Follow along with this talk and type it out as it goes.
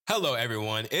Hello,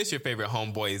 everyone. It's your favorite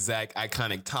homeboy, Zach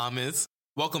Iconic Thomas.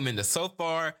 Welcome into So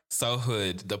Far, So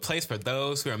Hood, the place for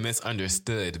those who are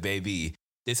misunderstood, baby.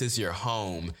 This is your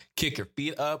home. Kick your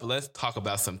feet up. Let's talk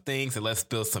about some things and let's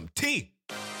spill some tea.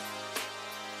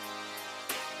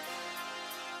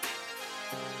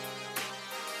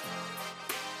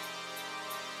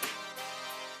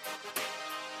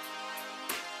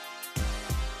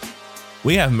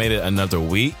 We have made it another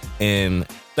week, and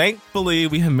thankfully,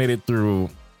 we have made it through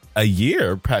a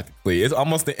year practically. It's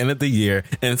almost the end of the year,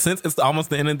 and since it's almost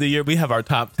the end of the year, we have our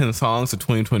top 10 songs of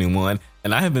 2021,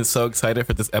 and I have been so excited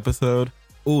for this episode.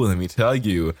 Ooh, let me tell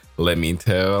you. Ooh,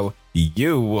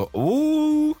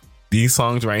 these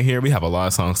songs right here, we have a lot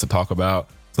of songs to talk about.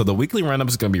 So the weekly roundup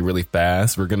is going to be really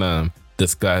fast. We're going to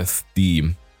discuss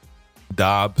the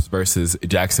Dobbs versus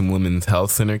Jackson Women's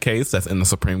Health Center case that's in the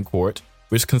Supreme Court,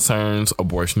 which concerns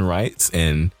abortion rights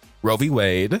and Roe v.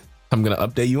 Wade. I'm going to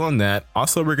update you on that.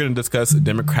 Also, we're going to discuss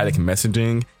Democratic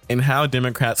messaging and how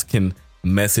Democrats can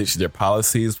message their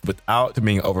policies without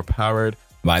being overpowered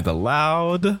by the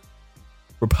loud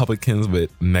Republicans with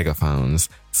megaphones.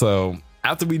 So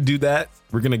after we do that,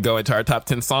 we're going to go into our top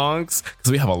 10 songs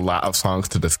because we have a lot of songs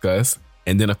to discuss.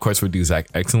 And then, of course, we'll do Zach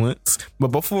Excellence. But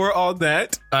before all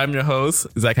that, I'm your host,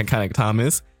 Zach Iconic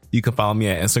Thomas. You can follow me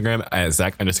at Instagram at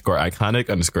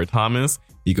Zach_Iconic_Thomas.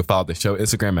 You can follow the show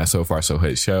Instagram at So Far So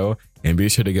Hood Show. And be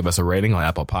sure to give us a rating on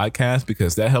Apple Podcasts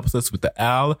because that helps us with the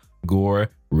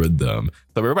algorithm.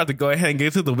 So we're about to go ahead and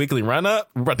get to the weekly run-up.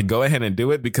 We're about to go ahead and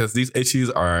do it because these issues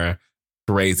are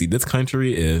crazy. This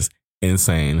country is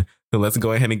insane. So let's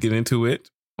go ahead and get into it.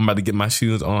 I'm about to get my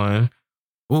shoes on.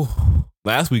 Ooh,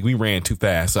 last week we ran too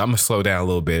fast, so I'm going to slow down a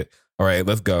little bit. All right,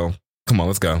 let's go. Come on,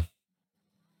 let's go.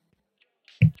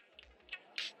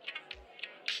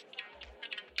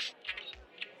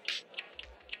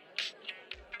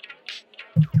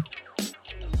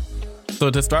 So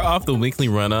to start off the weekly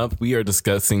run-up, we are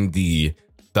discussing the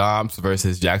Dobbs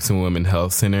versus Jackson Women's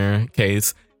Health Center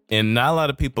case. And not a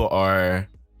lot of people are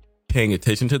paying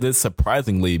attention to this,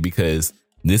 surprisingly, because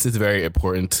this is very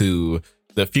important to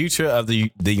the future of the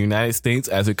United States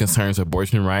as it concerns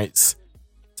abortion rights.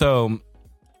 So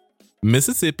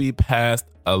Mississippi passed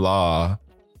a law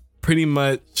pretty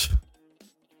much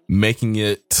making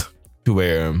it to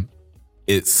where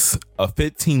it's a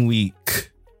 15-week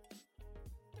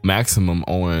maximum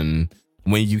on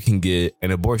when you can get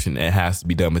an abortion. It has to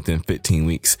be done within 15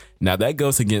 weeks. Now that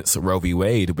goes against Roe v.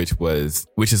 Wade, which is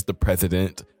the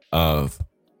precedent of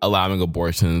allowing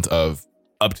abortions of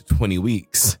up to 20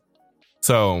 weeks.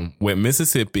 So with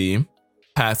Mississippi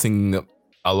passing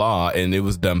a law, and it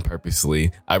was done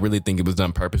purposely, I really think it was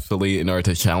done purposefully in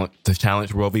order to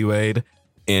challenge Roe v. Wade.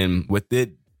 And with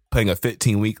it putting a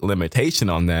 15-week limitation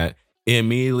on that, it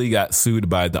immediately got sued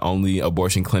by the only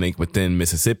abortion clinic within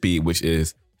Mississippi, which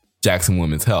is Jackson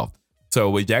Women's Health. So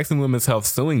with Jackson Women's Health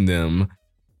suing them,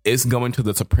 it's going to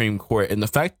the Supreme Court. And the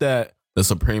fact that the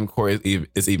Supreme Court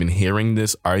is even hearing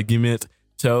this argument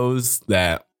shows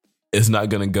that it's not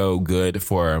going to go good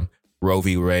for Roe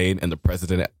v. Wade and the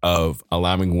precedent of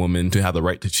allowing women to have the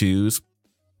right to choose.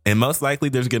 And most likely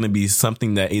there's going to be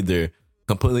something that either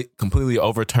completely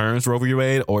overturns Roe v.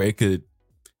 Wade, or it could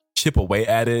chip away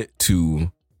at it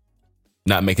to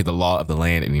not make it the law of the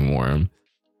land anymore.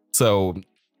 So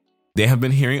they have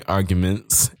been hearing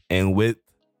arguments, and with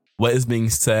what is being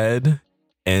said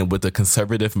and with the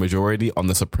conservative majority on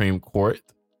the Supreme Court,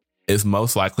 it's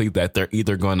most likely that they're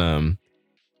either going to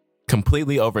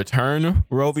completely overturn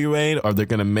Roe v. Wade, or they're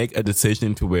going to make a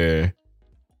decision to where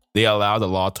they allow the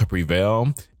law to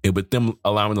prevail. And with them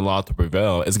allowing the law to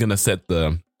prevail, it's going to set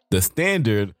the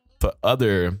standard for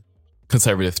other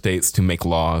conservative states to make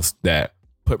laws that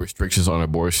put restrictions on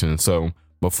abortion. So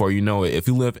before you know it, if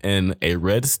you live in a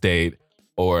red state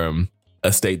or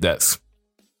a state that's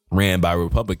ran by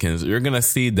Republicans, you're going to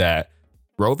see that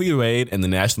Roe v. Wade and the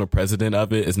national precedent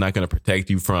of it is not going to protect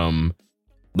you from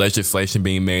legislation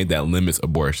being made that limits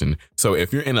abortion. So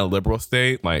if you're in a liberal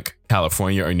state like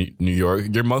California or New York,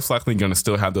 you're most likely going to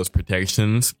still have those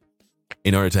protections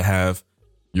in order to have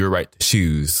your right to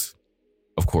choose.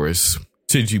 Of course,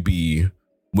 should you be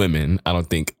women, I don't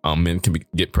think men can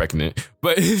get pregnant,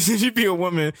 but should you be a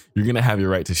woman, you're going to have your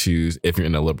right to choose if you're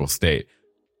in a liberal state.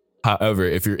 However,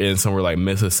 if you're in somewhere like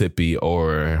Mississippi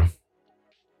or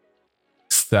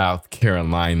South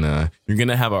Carolina, you're going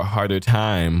to have a harder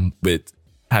time with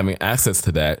having access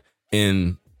to that.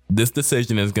 And this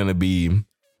decision is going to be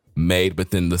made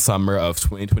within the summer of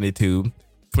 2022.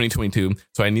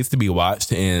 So it needs to be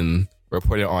watched and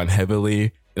reported on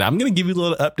heavily. And I'm going to give you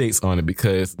little updates on it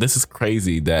because this is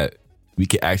crazy that we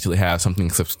could actually have something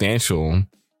substantial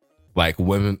like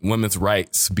women's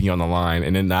rights be on the line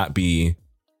and then not be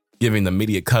giving the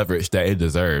media coverage that it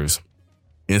deserves.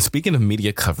 And speaking of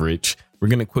media coverage, we're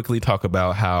going to quickly talk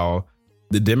about how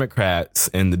the Democrats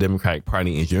and the Democratic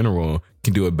Party in general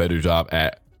can do a better job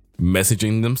at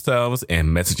messaging themselves and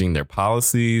messaging their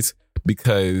policies.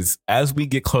 Because as we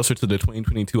get closer to the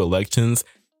 2022 elections,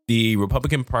 the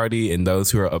Republican Party and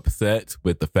those who are upset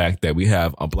with the fact that we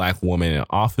have a black woman in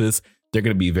office, they're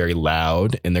going to be very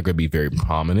loud and they're going to be very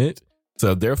prominent.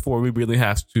 So therefore, we really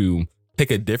have to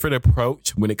take a different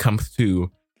approach when it comes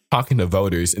to talking to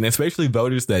voters, and especially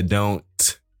voters that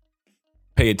don't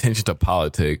pay attention to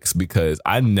politics, because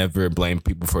I never blame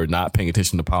people for not paying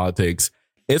attention to politics.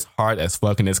 It's hard as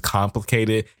fuck and it's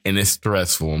complicated and it's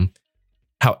stressful.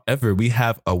 However, we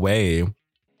have a way,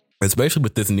 especially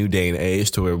with this new day and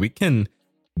age, to where we can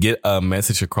get a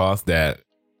message across that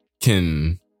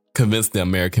can convince the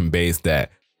American base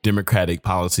that Democratic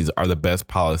policies are the best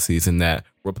policies and that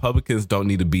Republicans don't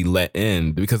need to be let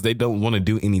in because they don't want to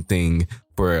do anything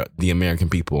for the American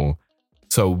people.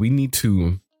 So we need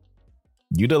to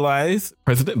utilize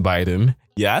President Biden.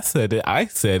 Yeah, I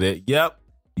said it.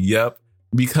 Yep.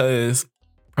 Because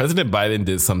President Biden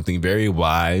did something very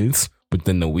wise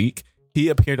within the week. He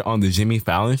appeared on the Jimmy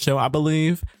Fallon show, I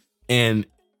believe, and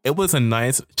it was a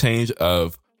nice change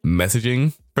of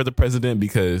messaging for the president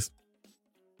because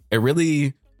it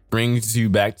really brings you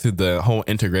back to the whole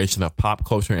integration of pop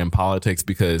culture and politics.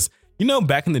 Because, you know,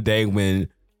 back in the day when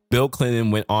Bill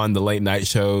Clinton went on the late night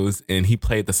shows and he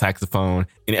played the saxophone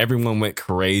and everyone went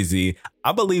crazy,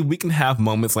 I believe we can have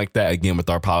moments like that again with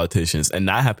our politicians and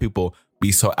not have people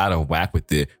be so out of whack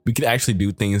with it. We can actually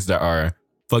do things that are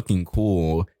fucking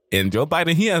cool. And Joe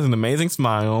Biden, he has an amazing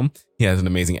smile. He has an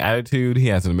amazing attitude. He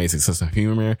has an amazing sense of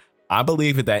humor. I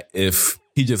believe that if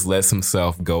he just lets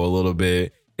himself go a little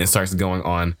bit and starts going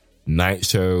on night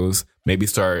shows, maybe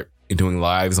start doing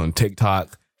lives on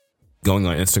TikTok, going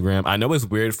on Instagram. I know it's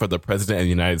weird for the president of the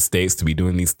United States to be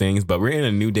doing these things, but we're in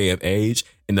a new day of age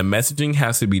and the messaging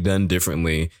has to be done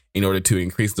differently in order to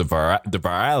increase the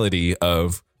virality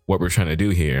of what we're trying to do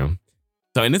here.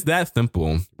 So, and it's that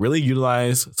simple. Really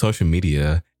utilize social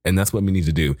media, and that's what we need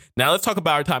to do. Now let's talk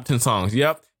about our top 10 songs.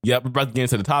 Yep. We're about to get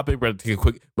into the topic. We're about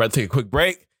to take a quick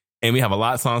break, and we have a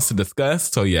lot of songs to discuss.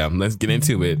 So yeah, let's get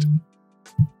into it.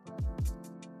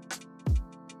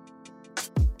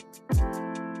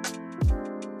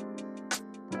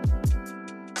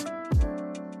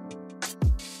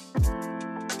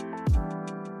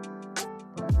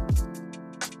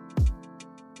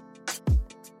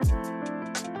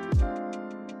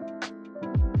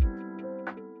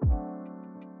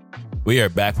 We are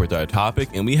back with our topic,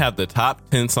 and we have the top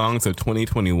 10 songs of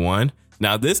 2021.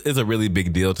 Now, this is a really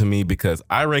big deal to me because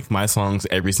I rank my songs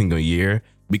every single year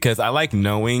because I like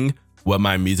knowing what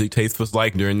my music taste was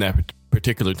like during that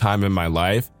particular time in my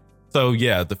life. So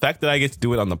yeah, the fact that I get to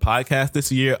do it on the podcast this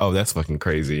year, oh, that's fucking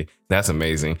crazy. That's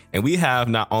amazing. And we have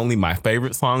not only my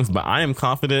favorite songs, but I am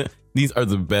confident these are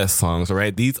the best songs, all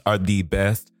right? These are the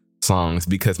best songs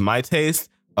because my taste,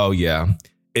 oh yeah,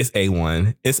 it's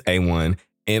A1. It's A1.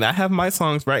 And I have my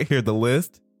songs right here, the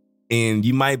list. And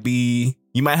you might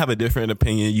have a different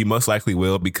opinion. You most likely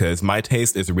will because my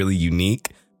taste is really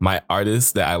unique. My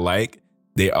artists that I like,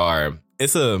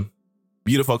 it's a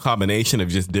beautiful combination of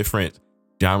just different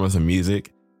genres of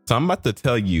music. So I'm about to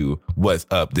tell you what's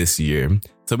up this year.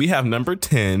 So we have number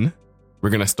 10.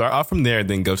 We're going to start off from there,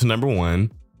 then go to number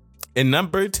 1. In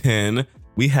number 10,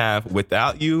 we have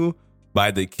Without You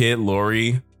by the Kid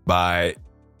Laroi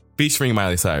featuring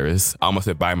Miley Cyrus. I almost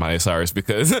said by Miley Cyrus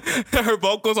because her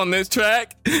vocals on this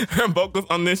track,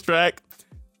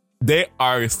 they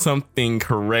are something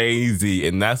crazy.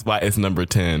 And that's why it's number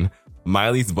 10.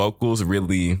 Miley's vocals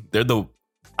really, they're the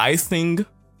icing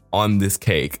on this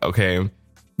cake, okay?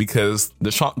 Because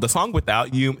the song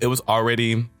Without You, it was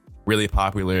already really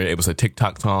popular. It was a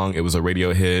TikTok song. It was a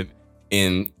radio hit.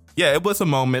 And yeah, it was a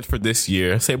moment for this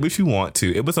year. Say what you want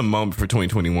to. It was a moment for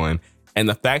 2021. And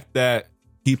the fact that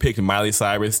he picked Miley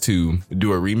Cyrus to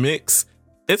do a remix,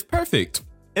 it's perfect.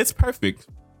 It's perfect.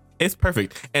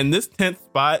 And this 10th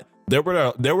spot, there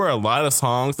were a lot of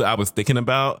songs that I was thinking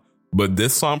about, but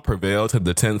this song prevailed to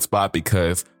the 10th spot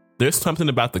because there's something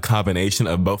about the combination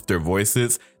of both their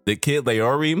voices. The Kid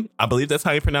Laroi, I believe that's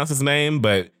how you pronounce his name,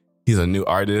 but he's a new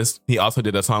artist. He also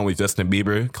did a song with Justin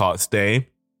Bieber called Stay.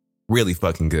 Really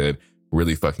fucking good.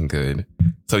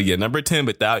 So yeah, number 10,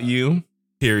 Without You.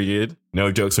 Period.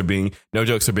 No jokes are being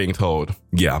told.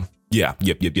 Yeah.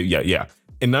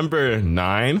 And number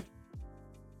 9.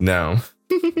 Now,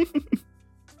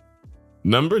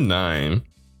 number 9,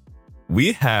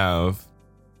 we have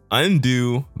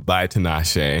Undo by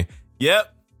Tinashe.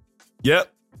 Yep.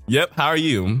 Yep. Yep. How are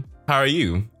you? How are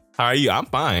you? How are you? I'm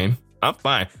fine. I'm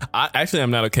fine.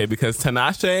 I'm not okay because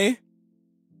Tinashe,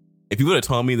 if you would have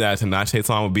told me that a Tinashe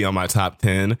song would be on my top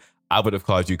 10, I would have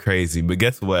called you crazy. But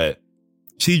guess what?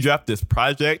 She dropped this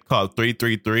project called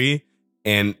 333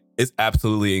 and it's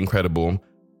absolutely incredible.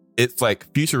 It's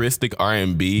like futuristic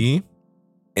R&B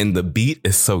and the beat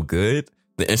is so good.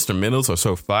 The instrumentals are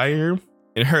so fire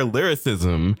and her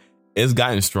lyricism has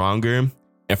gotten stronger.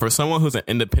 And for someone who's an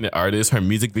independent artist, her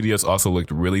music videos also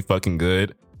looked really fucking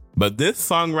good. But this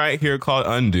song right here called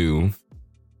Undo,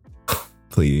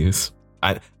 please,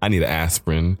 I need an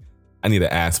aspirin. I need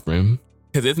an aspirin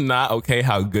because it's not okay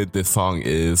how good this song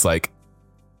is. Like,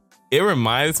 it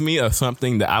reminds me of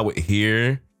something that I would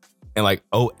hear in like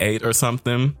 '08 or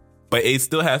something, but it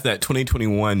still has that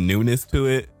 2021 newness to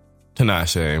it.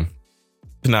 Tinashe,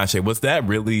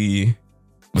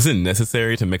 was it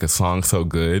necessary to make a song so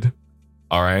good?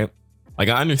 All right. Like,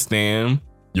 I understand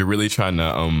you're really trying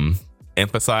to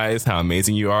emphasize how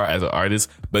amazing you are as an artist,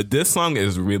 but this song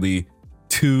is really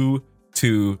too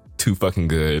fucking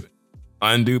good.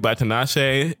 Undo by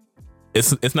Tinashe.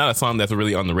 It's not a song that's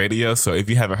really on the radio, so if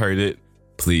you haven't heard it,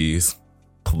 please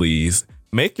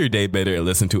make your day better and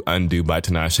listen to Undo by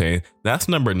Tinashe. That's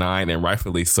number 9, and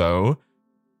rightfully so.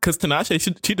 Because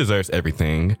Tinashe, she deserves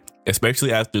everything,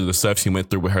 especially after the stuff she went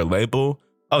through with her label.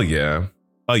 Oh yeah.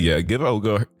 Give old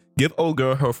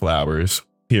girl her flowers.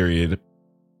 Period.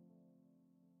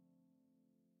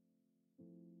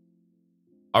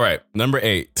 All right, number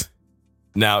 8.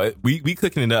 Now we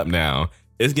cooking it up now.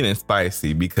 It's getting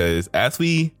spicy because as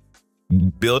we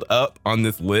build up on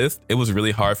this list, it was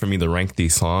really hard for me to rank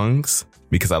these songs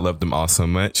because I love them all so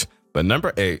much. But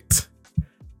number 8,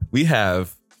 we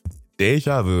have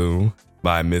Deja Vu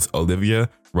by Miss Olivia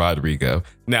Rodrigo.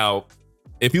 Now,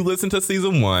 if you listen to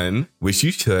season 1, which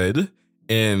you should,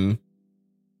 and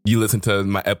you listen to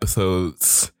my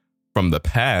episodes from the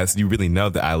past, you really know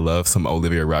that I love some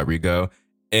Olivia Rodrigo.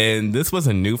 And this was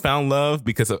a newfound love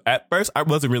because at first I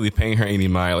wasn't really paying her any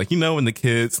mind. Like, you know, when the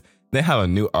kids, they have a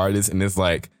new artist and it's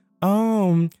like,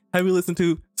 have you listened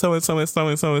to so-and-so and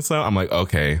so-and-so and so? I'm like,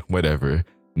 okay, whatever.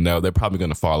 No, they're probably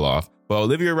going to fall off. But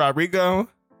Olivia Rodrigo,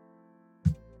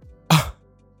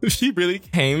 she really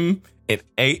came and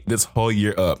ate this whole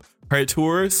year up. Her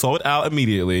tour sold out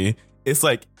immediately. It's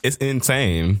like, it's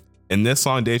insane. And this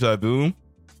song, Deja Vu,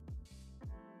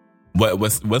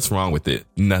 what's wrong with it?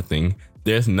 Nothing.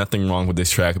 There's nothing wrong with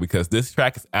this track because this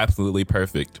track is absolutely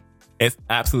perfect. It's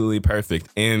absolutely perfect.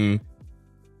 And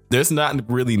there's not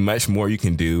really much more you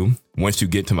can do once you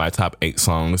get to my top 8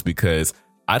 songs because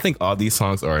I think all these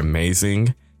songs are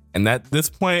amazing. And at this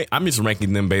point, I'm just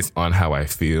ranking them based on how I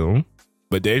feel.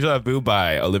 But Deja Vu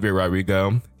by Olivia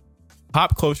Rodrigo,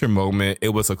 pop culture moment. It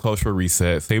was a cultural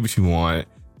reset. Say what you want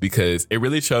because it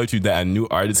really showed you that a new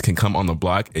artist can come on the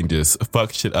block and just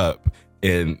fuck shit up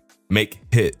and make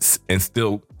hits and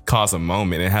still cause a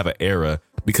moment and have an era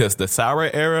because the Sour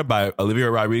era by Olivia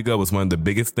Rodrigo was one of the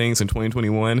biggest things in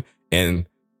 2021 and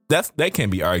that can't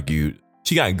be argued.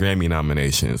 She got Grammy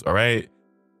nominations. All right.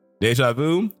 Deja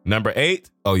Vu, number 8.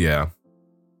 Oh yeah.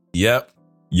 Yep.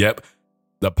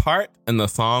 The part in the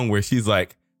song where she's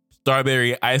like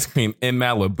strawberry ice cream in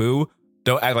Malibu.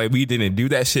 Don't act like we didn't do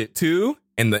that shit too.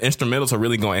 And the instrumentals are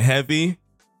really going heavy.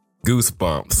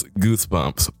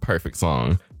 Goosebumps. Perfect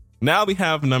song. Now we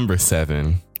have number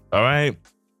 7. All right.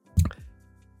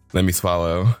 Let me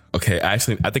swallow. Okay, I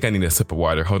think I need a sip of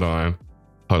water. Hold on.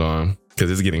 Because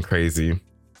it's getting crazy.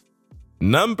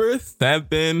 Number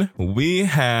 7, we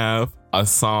have a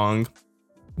song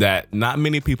that not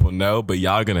many people know, but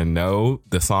y'all gonna know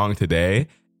the song today.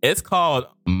 It's called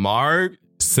Marge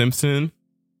Simpson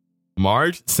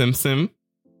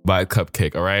by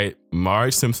Cupcake, all right?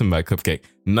 Marge Simpson by Cupcake.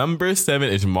 Number 7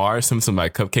 is Marge Simpson by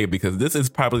Cupcake because this is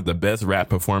probably the best rap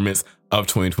performance of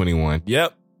 2021.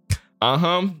 Yep.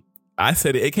 I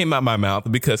said it. It came out my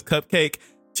mouth because Cupcake,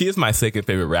 she is my second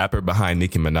favorite rapper behind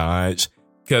Nicki Minaj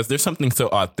because there's something so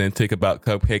authentic about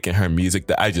Cupcake and her music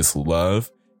that I just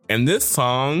love. And this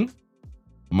song,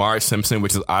 Marge Simpson,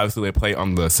 which is obviously a play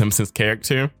on the Simpsons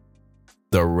character,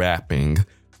 the rapping,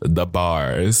 the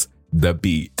bars, the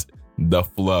beat, the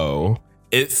flow,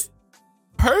 it's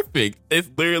perfect. It's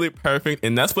literally perfect.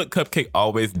 And that's what Cupcake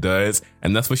always does.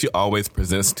 And that's what she always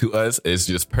presents to us is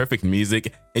just perfect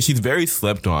music. And she's very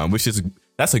slept on,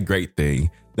 that's a great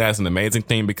thing. That's an amazing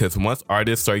thing because once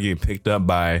artists start getting picked up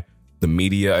by the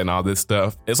media and all this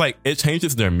stuff, it's like it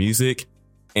changes their music.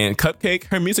 And Cupcake,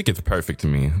 her music is perfect to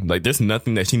me. Like there's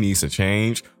nothing that she needs to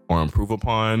change or improve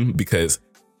upon because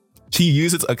she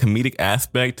uses a comedic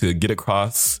aspect to get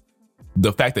across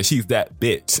the fact that she's that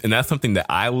bitch. And that's something that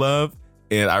I love.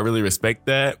 and I really respect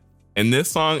that. And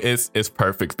this song is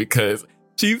perfect because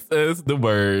she says the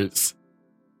words,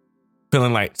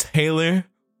 feeling like Taylor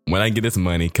when I get his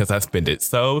money because I spend it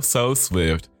so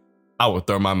swift. I will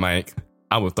throw my mic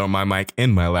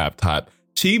in my laptop.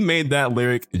 She made that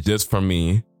lyric just for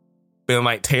me. Feeling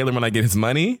like Taylor when I get his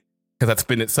money because I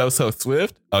spend it so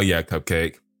swift. Oh yeah,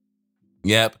 Cupcake.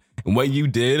 Yep. And what you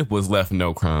did was left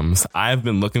no crumbs. I've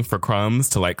been looking for crumbs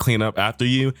to like clean up after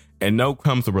you, and no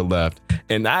crumbs were left.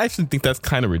 And I actually think that's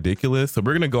kind of ridiculous. So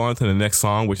we're going to go on to the next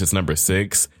song, which is number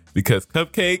 6, because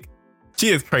Cupcake, she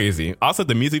is crazy. Also,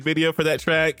 the music video for that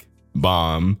track,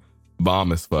 bomb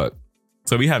as fuck.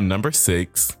 So we have number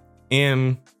 6,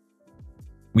 and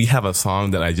we have a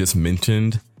song that I just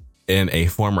mentioned in a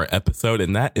former episode,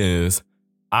 and that is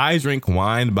I Drink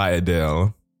Wine by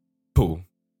Adele. Pooh.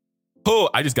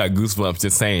 I just got goosebumps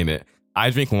just saying it.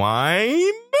 I drink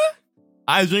wine.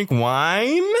 I drink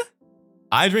wine.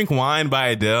 I drink wine by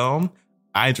Adele.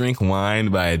 I drink wine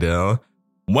by Adele.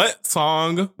 What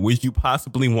song would you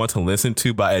possibly want to listen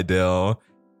to by Adele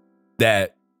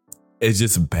that is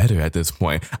just better at this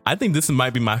point? I think this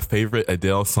might be my favorite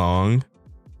Adele song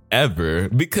ever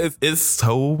because it's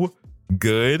so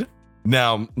good.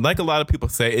 Now, like a lot of people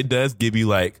say, it does give you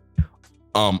like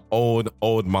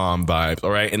old mom vibes, all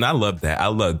right? And I love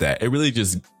that. It really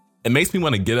just, it makes me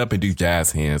want to get up and do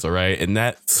jazz hands, all right? And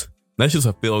that's just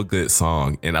a feel good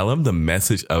song. And I love the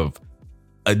message of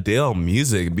Adele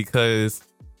music because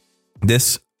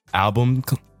this album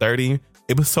 30,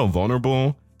 it was so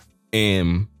vulnerable,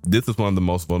 and this is one of the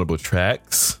most vulnerable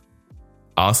tracks.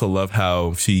 I also love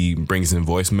how she brings in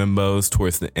voice memos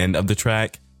towards the end of the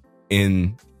track,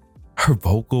 and her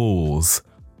vocals.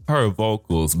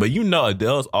 But you know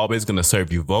Adele's always going to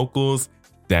serve you vocals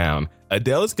down.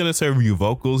 Adele's going to serve you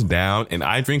vocals down, and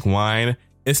I Drink Wine,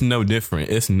 it's no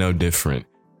different.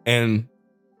 And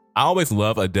I always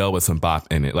love Adele with some bop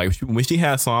in it. Like when she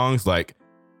has songs like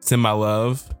Send My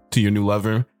Love to Your New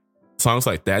Lover, songs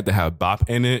like that have bop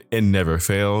in it, it never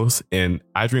fails. And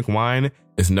I Drink Wine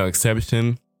is no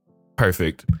exception.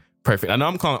 Perfect. I know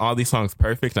I'm calling all these songs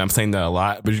perfect, and I'm saying that a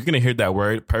lot, but you're going to hear that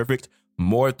word perfect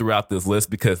more throughout this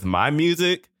list because my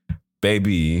music,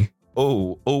 baby,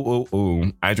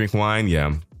 I Drink Wine,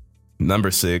 yeah,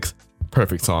 number 6,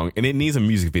 perfect song, and it needs a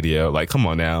music video. Like, come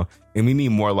on now, and we need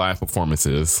more live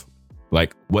performances.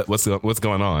 Like, what's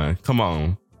going on? Come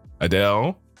on,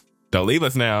 Adele, don't leave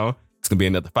us now. It's gonna be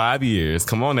another 5 years.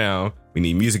 Come on now, we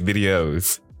need music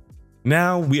videos.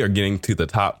 Now we are getting to the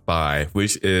top 5,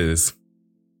 which is,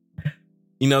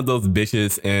 you know, those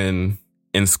bitches in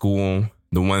school.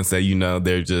 The ones that, you know,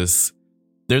 they're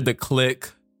the clique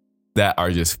that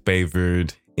are just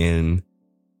favored, and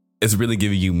it's really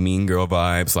giving you Mean Girl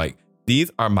vibes. Like, these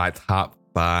are my top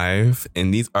 5,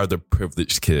 and these are the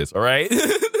privileged kids, all right?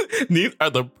 These are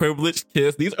the privileged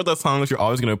kids. These are the songs you're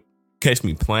always going to catch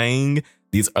me playing.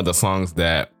 These are the songs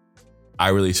that I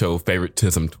really show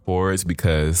favoritism towards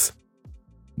because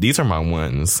these are my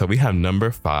ones. So we have number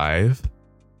 5,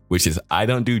 which is I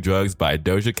Don't Do Drugs by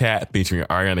Doja Cat featuring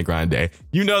Ariana Grande.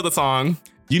 You know the song.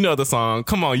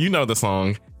 Come on, you know the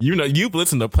song. You know, you've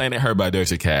listened to Planet Her by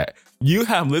Doja Cat. You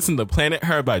have listened to Planet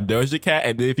Her by Doja Cat,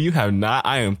 and if you have not,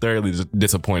 I am thoroughly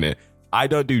disappointed. I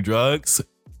Don't Do Drugs.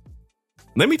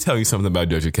 Let me tell you something about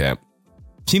Doja Cat.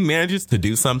 She manages to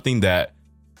do something that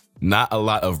not a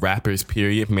lot of rappers,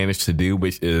 period, manage to do,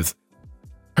 which is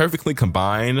perfectly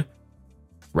combine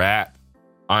rap,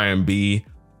 R&B,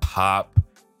 pop,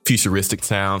 futuristic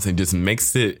sounds, and just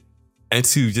makes it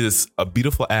into just a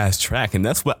beautiful ass track. And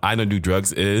that's what I Don't Do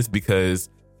Drugs is, because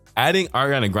adding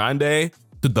Ariana Grande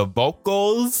to the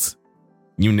vocals,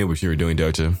 you knew what you were doing,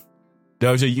 Doja.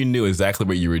 You knew exactly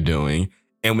what you were doing.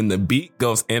 And when the beat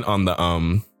goes in on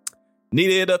the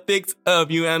needed a fix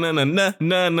of you,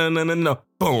 no,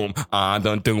 boom, I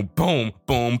don't do boom,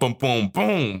 boom, boom, boom,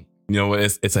 boom. You know what?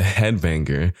 It's a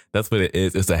headbanger. That's what it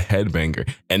is. It's a headbanger,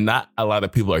 and not a lot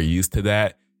of people are used to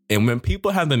that. And when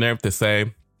people have the nerve to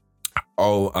say,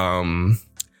 "Oh,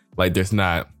 like there's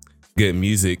not good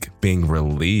music being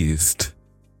released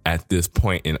at this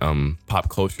point in pop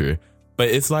culture," but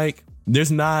it's like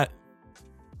there's not.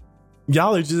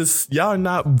 Y'all are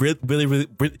not really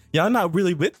y'all not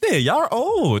really with it. Y'all are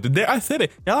old. There, I said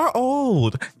it. Y'all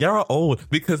are old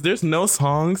because there's no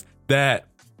songs that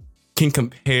can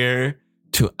compare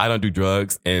to I Don't Do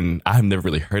Drugs, and I have never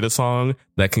really heard a song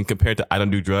that can compare to I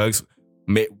Don't Do Drugs,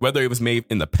 whether it was made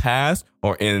in the past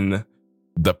or in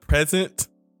the present.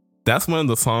 That's one of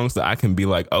the songs that I can be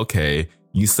like, okay,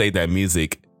 you say that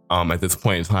music at this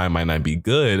point in time might not be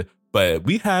good, but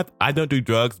we have I Don't Do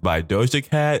Drugs by Doja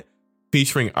Cat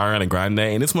featuring Ariana Grande,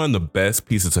 and it's one of the best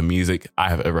pieces of music I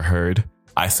have ever heard.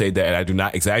 I say that and I do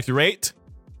not exaggerate.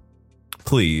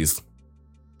 Please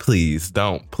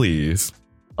don't, please.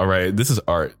 All right, this is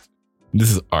art.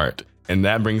 This is art. And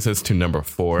that brings us to number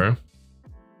 4.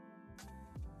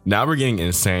 Now we're getting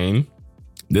insane.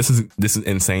 This is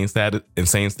insane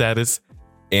status.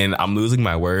 And I'm losing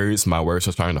my words. My words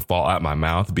are starting to fall out my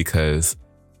mouth because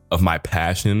of my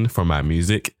passion for my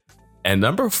music. And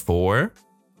number 4,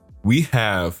 we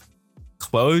have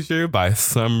Closure by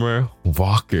Summer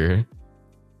Walker.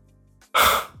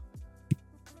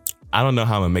 I don't know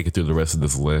how I'm gonna make it through the rest of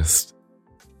this list.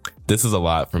 This is a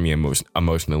lot for me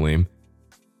emotionally.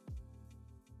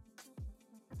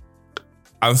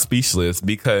 I'm speechless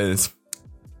because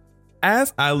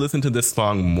as I listen to this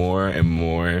song more and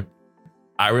more,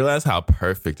 I realize how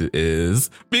perfect it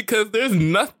is because there's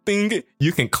nothing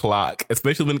you can clock,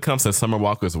 especially when it comes to Summer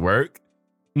Walker's work.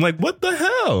 I'm like, what the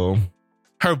hell?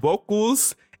 Her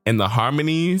vocals and the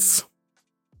harmonies.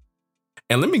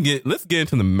 And let's get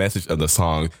into the message of the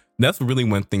song. That's really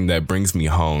one thing that brings me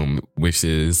home, which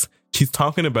is she's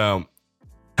talking about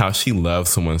how she loves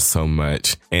someone so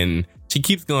much and she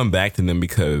keeps going back to them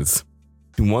because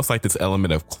she wants like this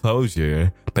element of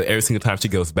closure, but every single time she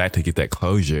goes back to get that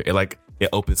closure, it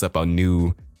opens up a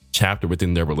new chapter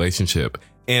within their relationship.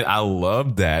 And I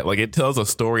love that. Like, it tells a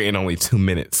story in only 2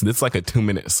 minutes. This is like a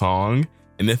 2-minute song.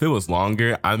 And if it was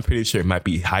longer, I'm pretty sure it might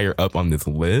be higher up on this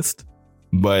list.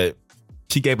 But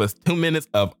she gave us 2 minutes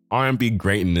of R&B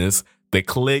greatness, the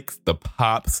clicks, the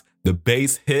pops, the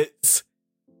bass hits.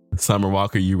 Summer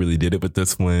Walker, you really did it with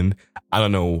this one. I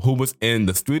don't know who was in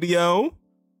the studio,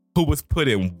 who was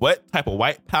putting what type of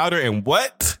white powder and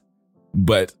what,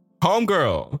 but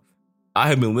homegirl, I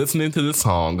have been listening to this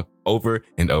song over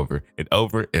and over and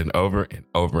over and over and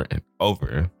over and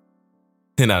over.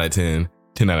 10 out of 10.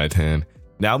 10 out of 10.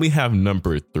 Now we have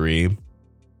number 3.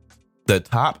 The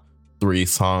top 3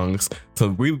 songs. So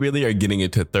we really are getting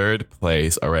into third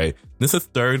place. All right. This is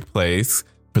third place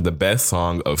for the best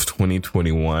song of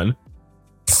 2021.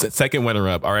 Second runner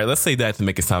up. All right. Let's say that to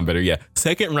make it sound better. Yeah.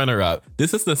 Second runner up.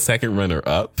 This is the second runner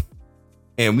up.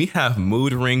 And we have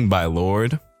Mood Ring by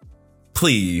Lorde.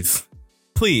 Please.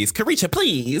 Carisha,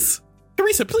 please.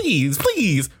 Carisha,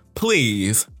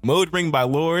 please. Mood Ring by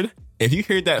Lorde. If you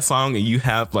hear that song and you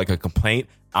have like a complaint,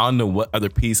 I don't know what other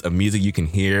piece of music you can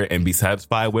hear and be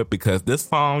satisfied with, because this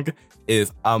song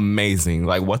is amazing.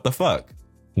 Like, what the fuck?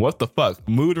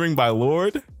 Mood Ring by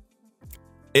Lorde.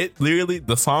 It literally,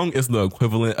 the song is the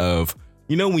equivalent of,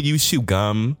 you know, when you chew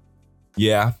gum.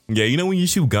 Yeah. You know, when you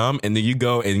chew gum and then you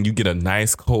go and you get a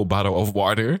nice cold bottle of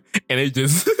water and it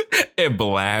just, it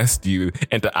blasts you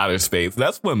into outer space.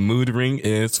 That's what Mood Ring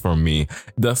is for me.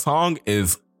 The song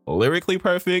is lyrically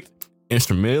perfect,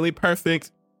 instrumentally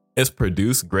perfect. It's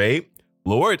produced great.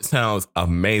 Lorde sounds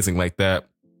amazing like that.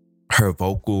 Her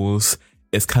vocals,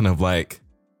 it's kind of like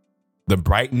the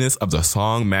brightness of the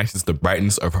song matches the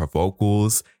brightness of her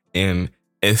vocals, and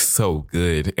it's so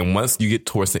good. And once you get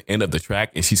towards the end of the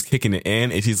track and she's kicking it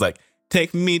in and she's like,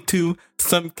 take me to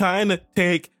some kind of,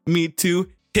 take me to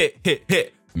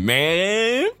hit.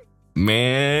 Man,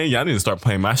 y'all need to start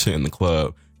playing my shit in the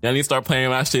club.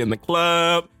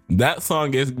 That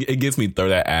song, it gives me throw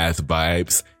that ass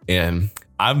vibes. And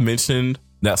I've mentioned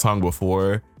that song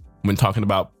before when talking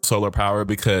about Solar Power,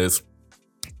 because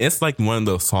it's like one of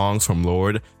those songs from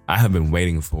Lorde I have been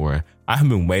waiting for. I have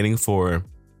been waiting for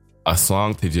a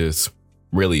song to just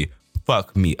really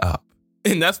fuck me up.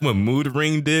 And that's what Mood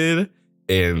Ring did.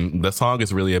 And the song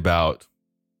is really about,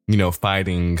 you know,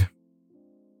 finding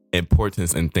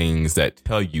importance in things that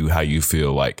tell you how you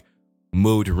feel, like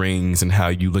mood rings, and how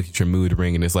you look at your mood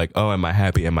ring and it's like, oh, am I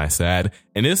happy? Am I sad?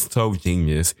 And it's so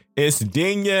genius. It's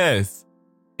genius.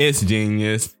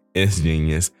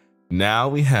 Now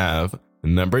we have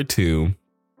number 2,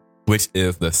 which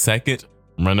is the second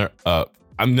runner up.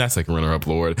 I'm not second runner up,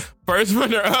 Lorde. First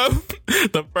runner up.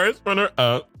 The first runner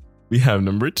up. We have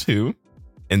number 2,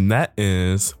 and that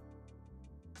is,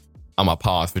 I'm gonna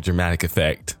pause for dramatic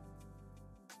effect.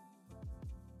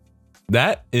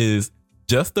 That is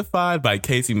Justified by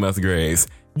Kacey Musgraves.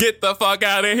 Get the fuck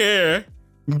out of here.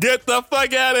 Get the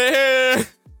fuck out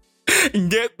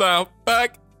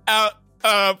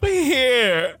of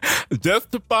here.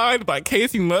 Justified by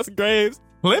Kacey Musgraves.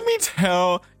 Let me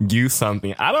tell you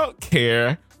something. I don't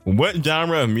care what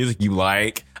genre of music you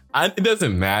like. It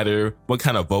doesn't matter what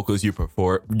kind of vocals you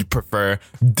prefer.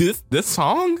 This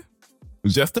song,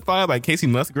 Justified by Kacey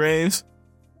Musgraves.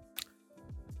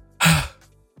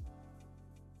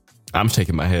 I'm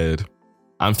shaking my head.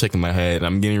 I'm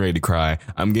getting ready to cry.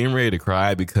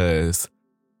 Because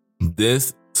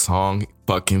this song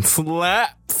fucking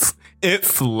slaps. It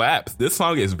slaps. This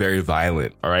song is very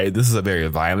violent. All right. This is a very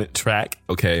violent track.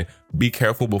 Okay. Be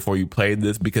careful before you play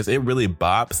this because it really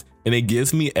bops and it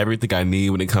gives me everything I need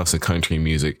when it comes to country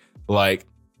music. Like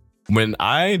when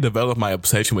I developed my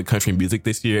obsession with country music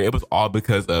this year, it was all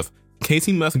because of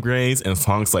Casey Musgraves and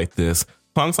songs like this.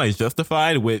 Songs like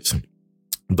Justified, which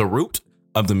the root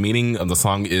of the meaning of the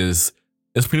song is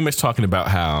pretty much talking about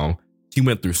how she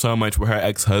went through so much with her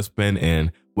ex-husband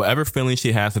and whatever feeling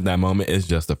she has at that moment is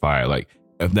justified. Like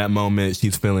if that moment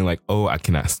she's feeling like, oh, I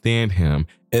cannot stand him,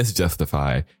 it's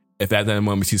justified. If at that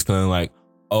moment she's feeling like,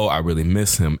 oh, I really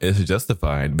miss him, it's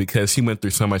justified because she went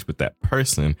through so much with that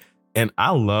person. And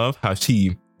I love how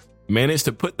she managed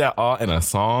to put that all in a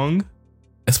song,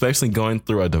 especially going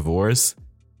through a divorce.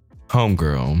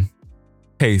 Homegirl,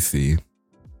 Casey.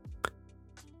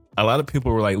 A lot of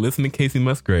people were like, listen to Casey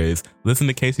Musgraves,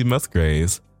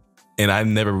 and I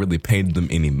never really paid them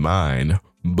any mind,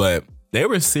 but they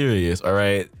were serious, all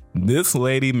right? This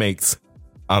lady makes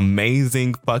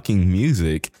amazing fucking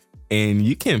music, and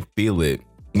you can feel it.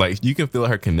 Like, you can feel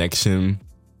her connection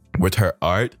with her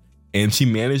art, and she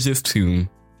manages to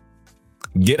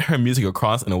get her music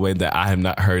across in a way that I have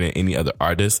not heard in any other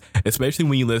artist, especially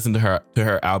when you listen to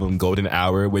her album Golden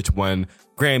Hour, which won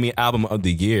Grammy Album of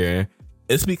the Year.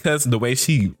 It's because the way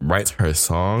she writes her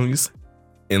songs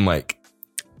and like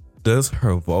does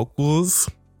her vocals,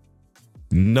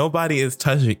 nobody is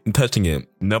touching it.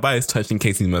 Nobody's touching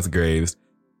Casey Musgraves.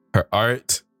 Her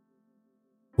art,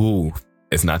 ooh,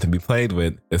 it's not to be played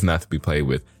with. It's not to be played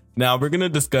with. Now we're gonna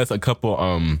discuss a couple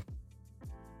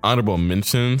honorable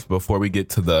mentions before we get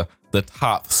to the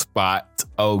top spot.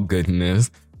 Oh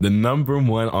goodness, the number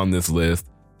one on this list.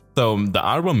 So the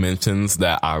honorable mentions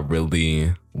that I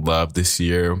really loved this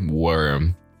year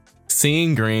were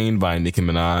Seeing Green by Nicki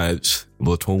Minaj,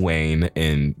 Lil Wayne,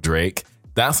 and Drake.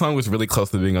 That song was really close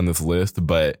to being on this list,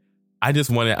 but I just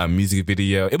wanted a music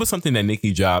video. It was something that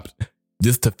Nicki dropped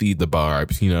just to feed the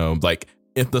barbs, you know, like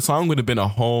if the song would have been a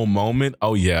whole moment,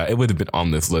 oh yeah, it would have been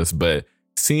on this list. But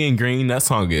Seeing Green, that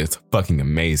song is fucking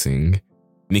amazing.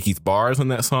 Nicki's bars on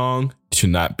that song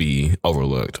should not be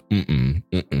overlooked.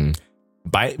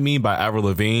 Bite Me by Avril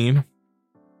Lavigne.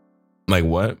 Like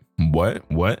what?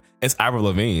 It's Avril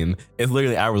Lavigne. It's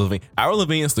literally Avril Lavigne. Avril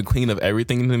Lavigne is the queen of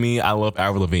everything to me. I love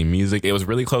Avril Lavigne music. It was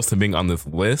really close to being on this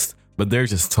list, but there's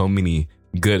just so many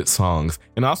good songs.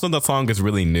 And also the song is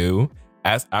really new.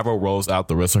 As Avril rolls out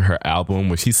the rest of her album,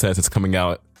 which she says is coming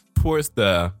out towards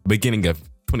the beginning of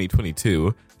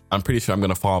 2022, I'm pretty sure I'm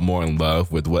going to fall more in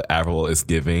love with what Avril is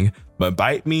giving. But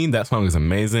Bite Me, that song is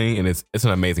amazing, and it's an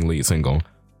amazing lead single.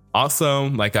 Also,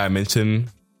 like I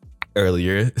mentioned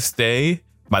earlier, Stay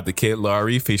by The Kid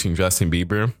Laroi featuring Justin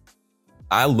Bieber.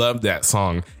 I love that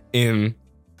song. And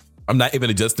I'm not even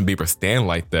a Justin Bieber stan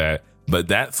like that, but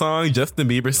that song, Justin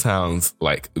Bieber sounds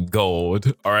like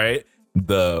gold. All right.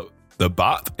 The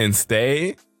bop and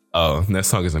Stay. Oh, that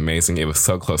song is amazing. It was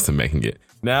so close to making it.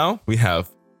 Now we have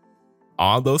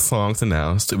all those songs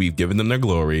announced. We've given them their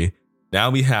glory. Now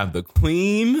we have the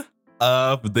queen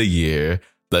of the year,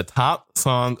 the top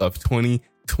song of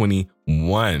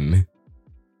 2021.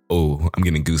 Oh, I'm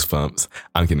getting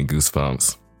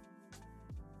goosebumps.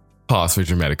 Pause for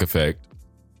dramatic effect.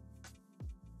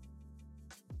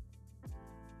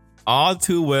 All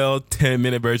Too Well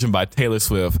 10-minute version by Taylor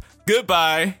Swift.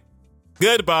 Goodbye.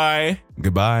 Bye.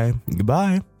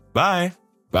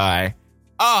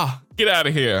 Ah, get out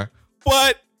of here.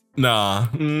 What? Nah.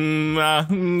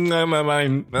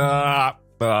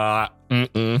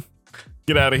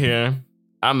 Get out of here.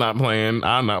 I'm not playing.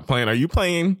 Are you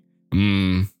playing?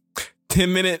 10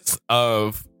 minutes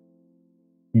of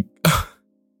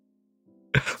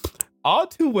All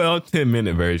Too Well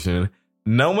 10-minute version.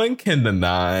 No one can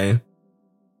deny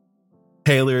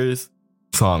Taylor's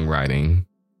songwriting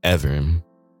ever.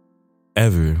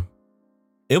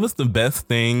 It was the best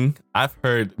thing I've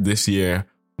heard this year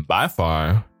by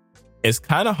far. It's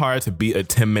kind of hard to beat a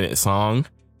 10-minute song.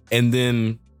 And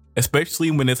then,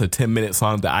 especially when it's a 10-minute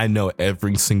song that I know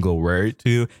every single word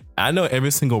to. I know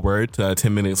every single word to a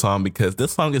 10-minute song because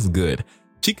this song is good.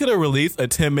 She could have released a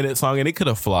 10-minute song and it could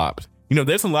have flopped. You know,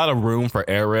 there's a lot of room for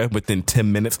error within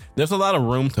 10 minutes. There's a lot of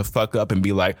room to fuck up and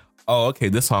be like, oh, okay,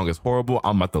 this song is horrible.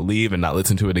 I'm about to leave and not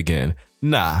listen to it again.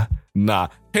 Nah.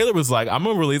 Taylor was like, I'm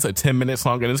going to release a 10-minute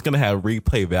song and it's going to have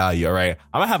replay value, all right?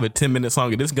 I'm going to have a 10-minute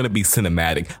song and it's going to be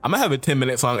cinematic. I'm going to have a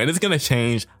 10-minute song and it's going to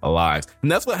change lives. And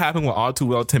that's what happened with All Too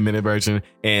Well 10-minute version.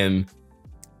 And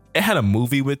it had a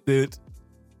movie with it.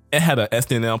 It had a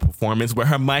SNL performance where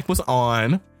her mic was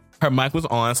on.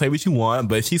 Say what you want,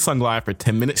 but she sung live for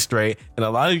 10 minutes straight. And a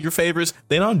lot of your favorites,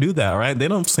 they don't do that, right? They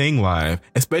don't sing live,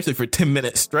 especially for 10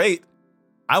 minutes straight.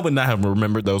 I would not have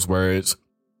remembered those words,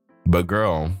 but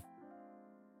girl,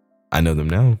 I know them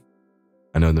now.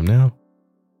 I know them now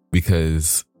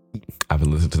because I've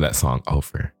been listening to that song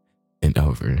over and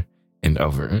over and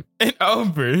over and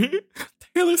over.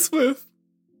 Taylor Swift.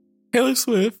 Taylor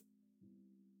Swift.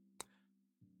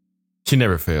 She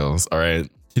never fails, all right?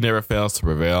 She never fails to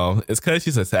prevail. It's because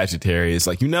she's a Sagittarius.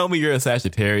 Like, you know, when you're a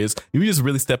Sagittarius, you just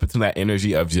really step into that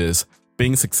energy of just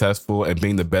being successful and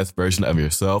being the best version of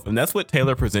yourself. And that's what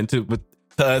Taylor presented to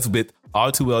us with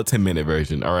All Too Well 10-minute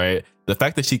version, all right? The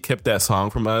fact that she kept that song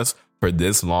from us for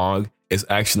this long is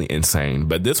actually insane.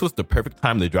 But this was the perfect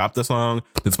time to drop the song.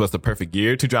 This was the perfect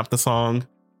year to drop the song.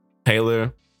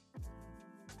 Taylor,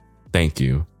 thank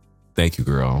you. Thank you,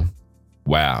 girl.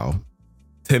 Wow.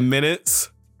 10 minutes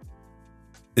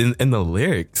in the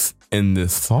lyrics in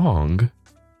this song.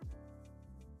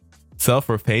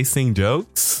 Self-effacing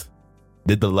jokes.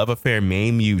 Did the love affair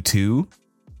maim you too?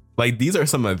 Like, these are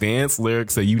some advanced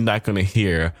lyrics that you're not going to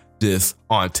hear just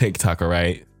on TikTok, all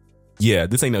right? Yeah,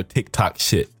 this ain't no TikTok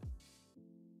shit.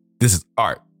 This is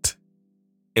art.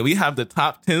 And we have the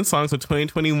top 10 songs of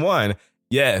 2021.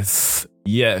 Yes,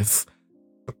 yes.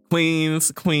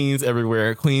 Queens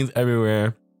everywhere. Queens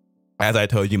everywhere. As I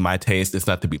told you, my taste is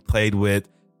not to be played with.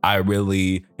 I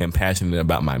really am passionate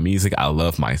about my music. I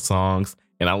love my songs.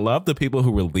 And I love the people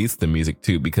who release the music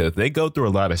too, because they go through a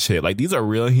lot of shit. Like, these are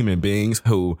real human beings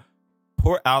who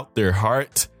pour out their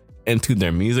heart into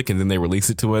their music and then they release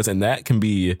it to us. And that can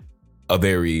be a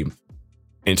very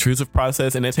intrusive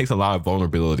process. And it takes a lot of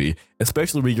vulnerability,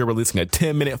 especially when you're releasing a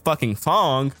 10-minute fucking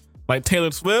song like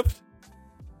Taylor Swift.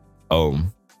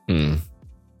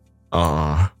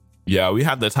 Yeah, we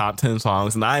have the top 10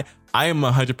 songs. And I am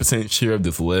 100% sure of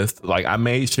this list. Like, I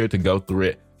made sure to go through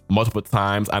it multiple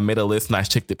times. I made a list and I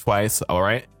checked it twice, all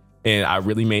right? And I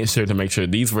really made sure to make sure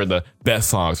these were the best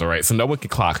songs, all right? So no one can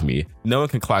clock me. No one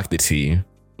can clock the T.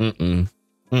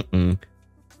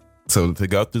 So to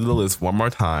go through the list one more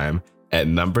time, at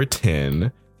number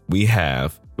 10, we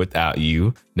have Without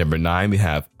You. Number 9, we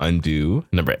have Undo.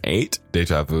 Number 8,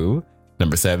 Deja Vu.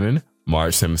 Number 7,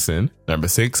 Marge Simpson. Number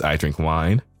 6, I Drink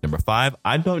Wine. Number 5,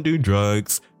 I Don't Do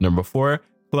Drugs. Number 4,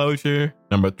 Closure.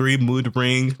 Number 3, Mood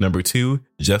Ring. Number 2,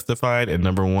 Justified. And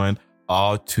number 1,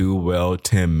 All Too Well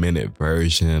 10-minute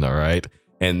version. All right.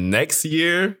 And next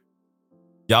year,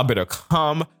 y'all better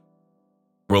come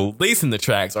releasing the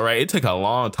tracks. All right. It took a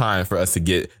long time for us to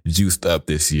get juiced up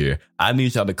this year. I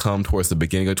need y'all to come towards the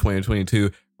beginning of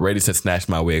 2022 ready to snatch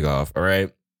my wig off. All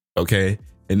right. Okay.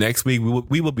 And next week,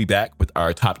 we will be back with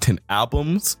our top 10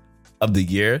 albums of the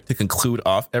year to conclude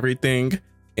off everything.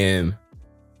 And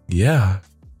yeah,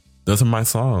 those are my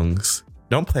songs.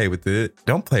 Don't play with it.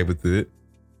 Don't play with it.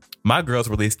 My girls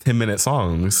release 10-minute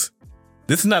songs.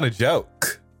 This is not a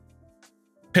joke.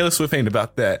 Taylor Swift ain't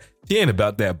about that. She ain't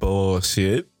about that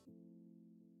bullshit.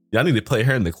 Y'all need to play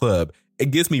her in the club. It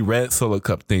gives me red Solo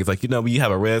Cup things. Like, you know, when you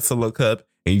have a red Solo Cup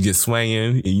and you just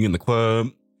swaying and you in the club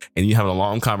and you having a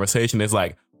long conversation, it's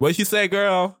like, what'd you say,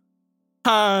 girl?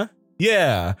 Huh?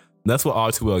 Yeah. That's what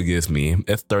All Too Well gives me.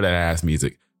 It's throw that ass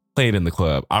music. Play it in the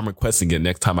club. I'm requesting it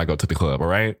next time I go to the club, all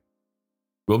right?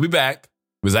 We'll be back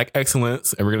with Zach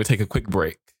Excellence, and we're going to take a quick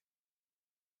break.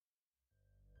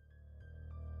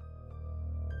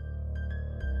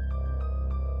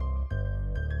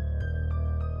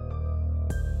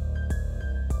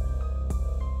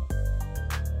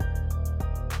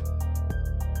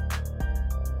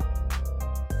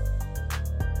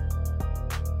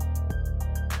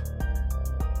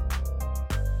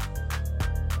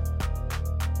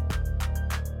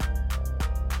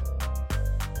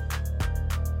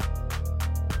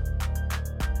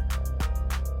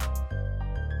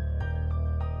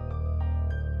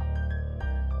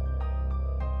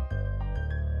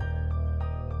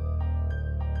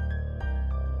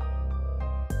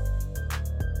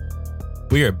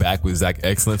 We are back with Zach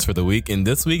Excellence for the week. And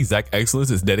this week, Zach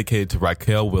Excellence is dedicated to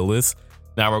Raquel Willis.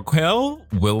 Now, Raquel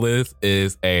Willis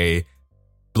is a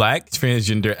Black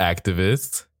transgender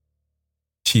activist.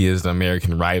 She is an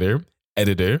American writer,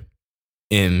 editor,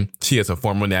 and she is a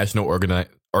former national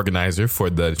organizer for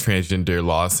the Transgender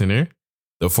Law Center,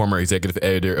 the former executive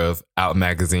editor of Out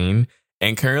Magazine,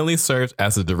 and currently serves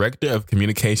as the director of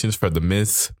communications for the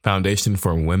Miss Foundation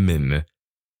for Women.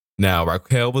 Now,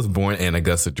 Raquel was born in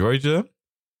Augusta, Georgia,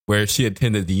 where she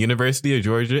attended the University of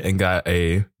Georgia and got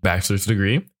a bachelor's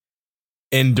degree.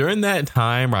 And during that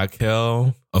time,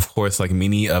 Raquel, of course, like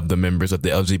many of the members of the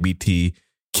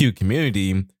LGBTQ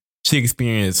community, she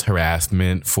experienced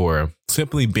harassment for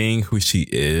simply being who she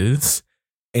is.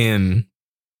 And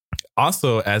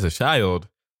also, as a child,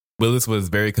 Willis was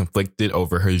very conflicted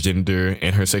over her gender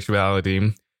and her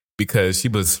sexuality because she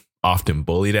was often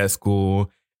bullied at school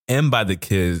and by the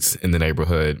kids in the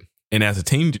neighborhood. And as a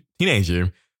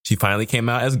teenager, she finally came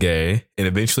out as gay and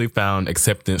eventually found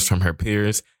acceptance from her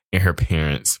peers and her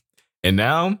parents. And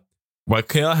now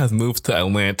Raquel has moved to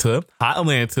Atlanta, hot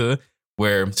Atlanta,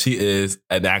 where she is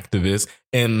an activist.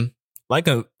 And like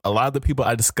a lot of the people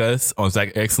I discuss on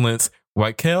Zach Excellence,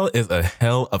 Raquel is a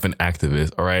hell of an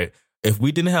activist, all right? If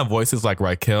we didn't have voices like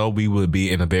Raquel, we would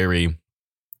be in a very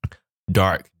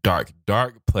dark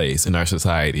place in our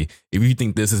society. If you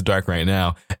think this is dark right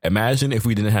now, imagine if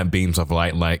we didn't have beams of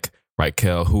light like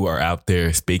Raquel who are out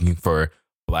there speaking for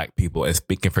Black people and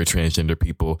speaking for transgender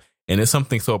people. And it's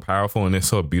something so powerful and it's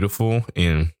so beautiful.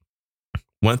 And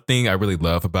one thing I really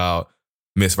love about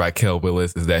Miss Raquel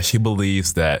Willis is that she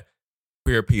believes that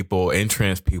queer people and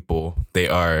trans people,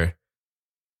 they're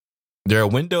a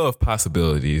window of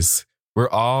possibilities. We're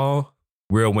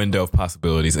a window of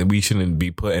possibilities and we shouldn't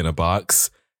be put in a box.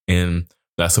 And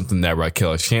that's something that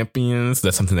Raquel champions.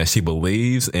 That's something that she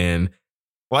believes. And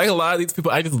like a lot of these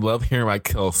people, I just love hearing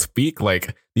Raquel speak.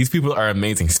 Like these people are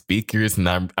amazing speakers and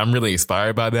I'm really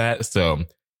inspired by that. So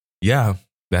yeah,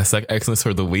 that's like excellence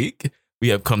for the week. We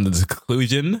have come to the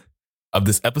conclusion of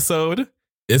this episode.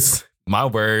 It's my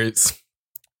words,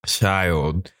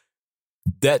 child.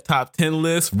 That top 10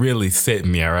 list really sent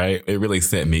me, all right? It really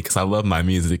sent me because I love my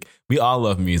music. We all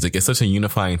love music. It's such a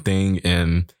unifying thing.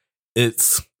 And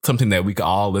it's something that we can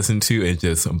all listen to and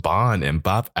just bond and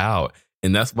bop out.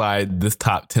 And that's why this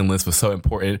top 10 list was so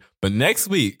important. But next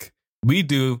week, we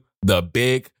do the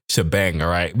big shebang, all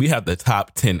right? We have the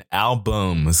top 10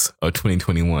 albums of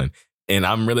 2021. And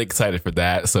I'm really excited for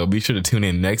that. So be sure to tune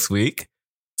in next week.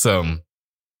 So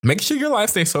make sure your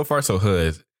life stays so far so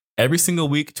hood. Every single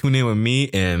week, tune in with me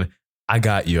and I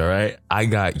got you, all right? I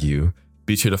got you.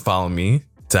 Be sure to follow me,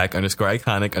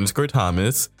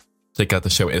 Zach_iconic_Thomas. Check out the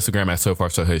show Instagram at So Far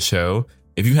So Hood Show.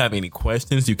 If you have any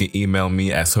questions, you can email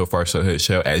me at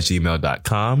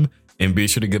sofarsohoodshow@gmail.com. And be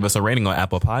sure to give us a rating on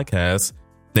Apple Podcasts.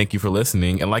 Thank you for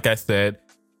listening. And like I said,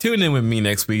 tune in with me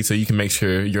next week so you can make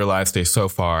sure your life stays so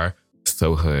far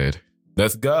so hood.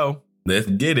 Let's go. Let's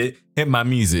get it. Hit my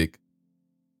music.